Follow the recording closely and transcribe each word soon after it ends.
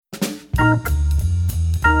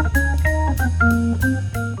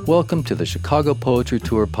Welcome to the Chicago Poetry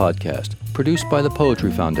Tour podcast, produced by the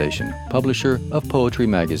Poetry Foundation, publisher of Poetry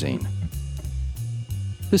Magazine.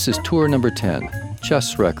 This is tour number 10,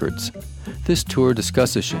 Chess Records. This tour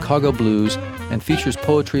discusses Chicago blues and features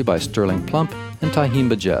poetry by Sterling Plump and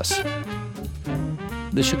Tyehimba Jess.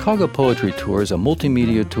 The Chicago Poetry Tour is a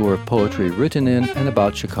multimedia tour of poetry written in and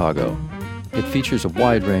about Chicago. It features a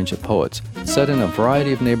wide range of poets, set in a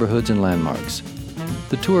variety of neighborhoods and landmarks.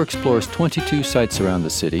 The tour explores 22 sites around the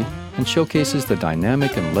city and showcases the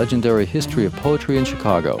dynamic and legendary history of poetry in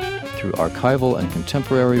Chicago through archival and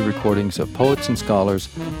contemporary recordings of poets and scholars,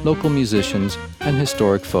 local musicians, and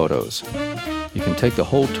historic photos. You can take the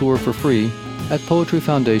whole tour for free at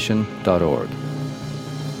poetryfoundation.org.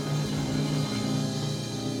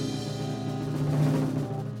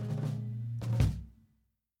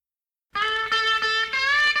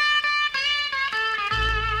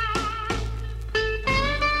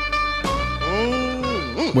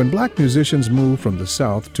 When black musicians moved from the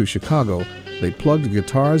South to Chicago, they plugged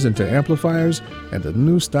guitars into amplifiers, and a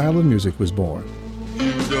new style of music was born.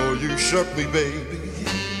 You know you shook me, baby.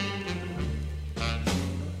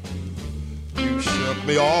 You shook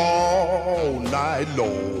me all night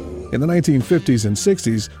long. In the 1950s and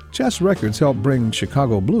 60s, Chess Records helped bring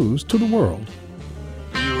Chicago blues to the world.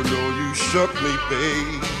 You know you shook me,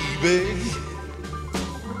 baby.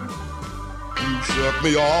 You shook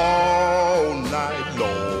me all night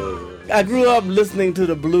long. I grew up listening to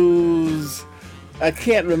the blues. I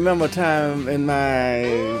can't remember a time in my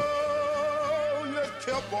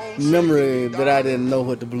memory that I didn't know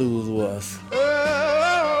what the blues was.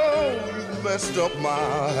 Oh, you messed up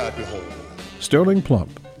my happy home. Sterling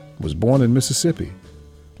Plump was born in Mississippi.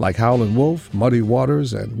 Like Howlin' Wolf, Muddy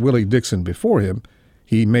Waters, and Willie Dixon before him,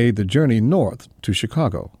 he made the journey north to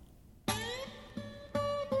Chicago.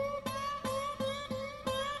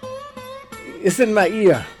 It's in my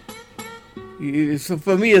ear.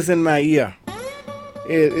 For me, it's in my ear.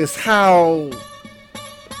 It's how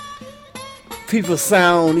people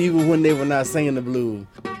sound even when they were not singing the blues.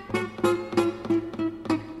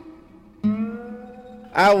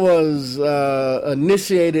 I was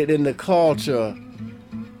initiated in the culture,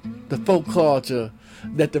 the folk culture,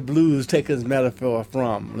 that the blues take its metaphor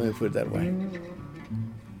from. Let me put it that way.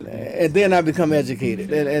 And then I become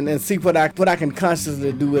educated and see what I can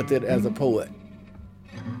consciously do with it as a poet.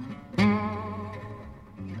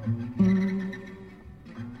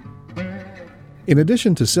 In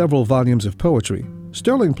addition to several volumes of poetry,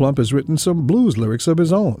 Sterling Plump has written some blues lyrics of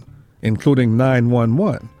his own, including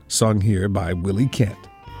 911, sung here by Willie Kent.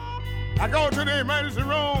 I go to the emergency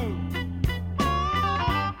room.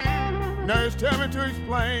 Nurse tell me to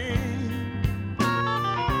explain.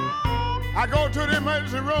 I go to the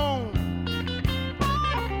emergency room.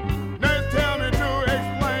 Nurse tell me to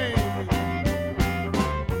explain.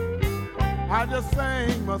 I just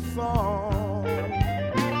sang my song.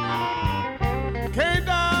 Can't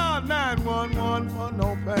dial 911 for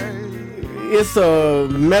no pain. It's a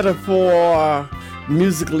metaphor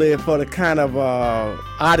musically for the kind of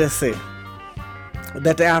odyssey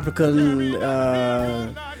that the African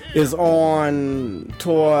is on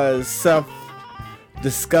towards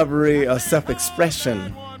self-discovery or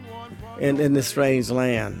self-expression in this strange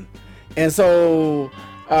land. And so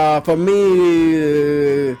for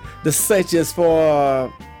me, the search is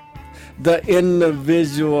for the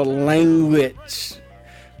individual language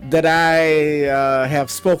that I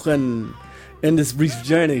have spoken in this brief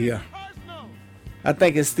journey here. I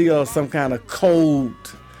think it's still some kind of code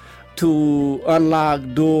to unlock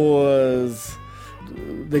doors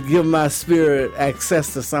that give my spirit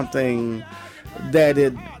access to something that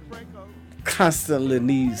it constantly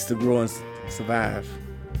needs to grow and survive.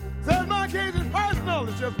 Says my case is personal,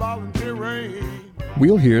 it's just volunteering.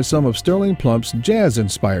 We'll hear some of Sterling Plump's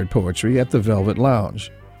jazz-inspired poetry at the Velvet Lounge.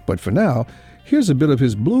 But for now, here's a bit of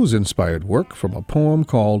his blues-inspired work from a poem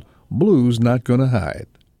called Blues Not Gonna Hide.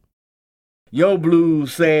 Your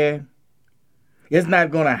blues said, it's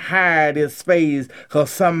not gonna hide its face 'cause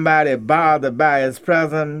somebody bothered by its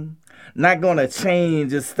presence. Not gonna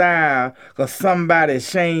change its style 'cause somebody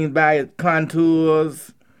shamed by its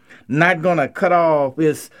contours. Not gonna cut off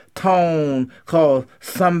its tone 'cause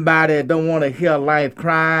somebody don't wanna hear life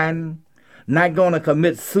crying. Not gonna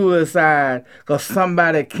commit suicide 'cause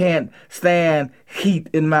somebody can't stand heat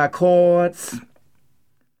in my chords.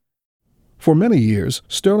 For many years,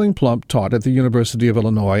 Sterling Plump taught at the University of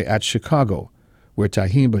Illinois at Chicago, where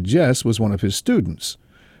Tyehimba Jess was one of his students.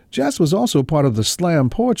 Jess was also part of the slam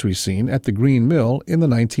poetry scene at the Green Mill in the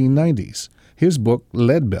 1990s. His book,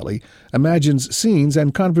 Leadbelly, imagines scenes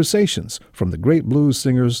and conversations from the great blues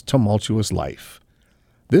singer's tumultuous life.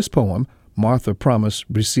 This poem, Martha Promise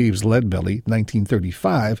Receives Leadbelly,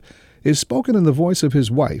 1935, is spoken in the voice of his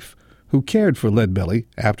wife, who cared for Leadbelly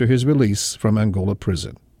after his release from Angola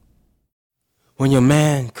prison. When your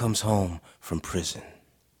man comes home from prison,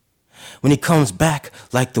 when he comes back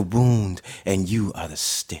like the wound and you are the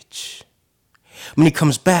stitch, when he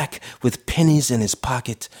comes back with pennies in his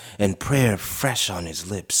pocket and prayer fresh on his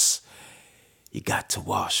lips, you got to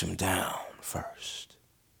wash him down first.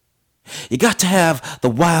 You got to have the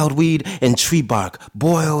wild weed and tree bark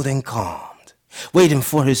boiled and calmed, waiting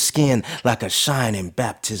for his skin like a shining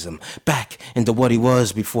baptism, back into what he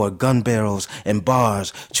was before gun barrels and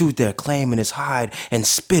bars chewed their claim in his hide and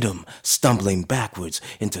spit him, stumbling backwards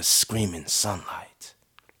into screaming sunlight.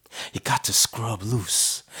 You got to scrub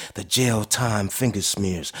loose the jail time finger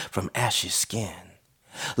smears from ashy skin,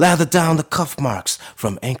 lather down the cuff marks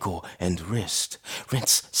from ankle and wrist,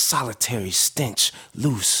 rinse solitary stench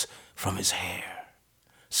loose from his hair,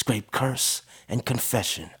 scrape curse and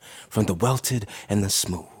confession from the welted and the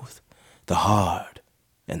smooth, the hard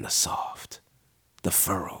and the soft, the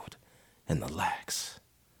furrowed and the lax.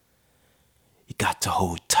 You got to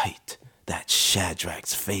hold tight that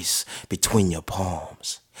Shadrach's face between your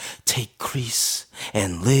palms. Take crease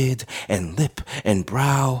and lid and lip and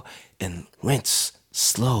brow and rinse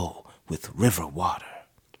slow with river water.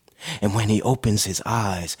 And when he opens his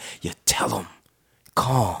eyes, you tell him,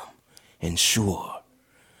 calm and sure,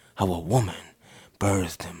 how a woman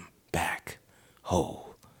birthed him back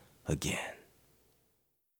whole again.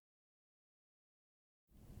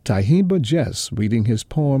 Tyehimba Jess reading his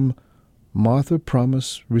poem, Martha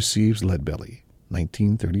Promise Receives Leadbelly,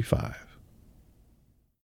 1935.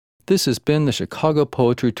 This has been the Chicago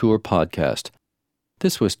Poetry Tour podcast.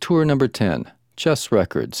 This was tour number 10, Chess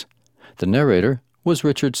Records. The narrator was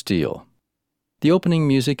Richard Steele. The opening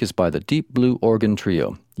music is by the Deep Blue Organ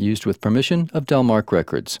Trio, used with permission of Delmark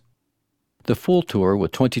Records. The full tour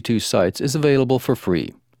with 22 sites is available for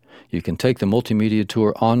free. You can take the multimedia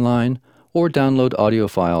tour online or download audio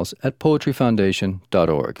files at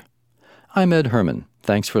poetryfoundation.org. I'm Ed Herman.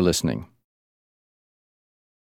 Thanks for listening.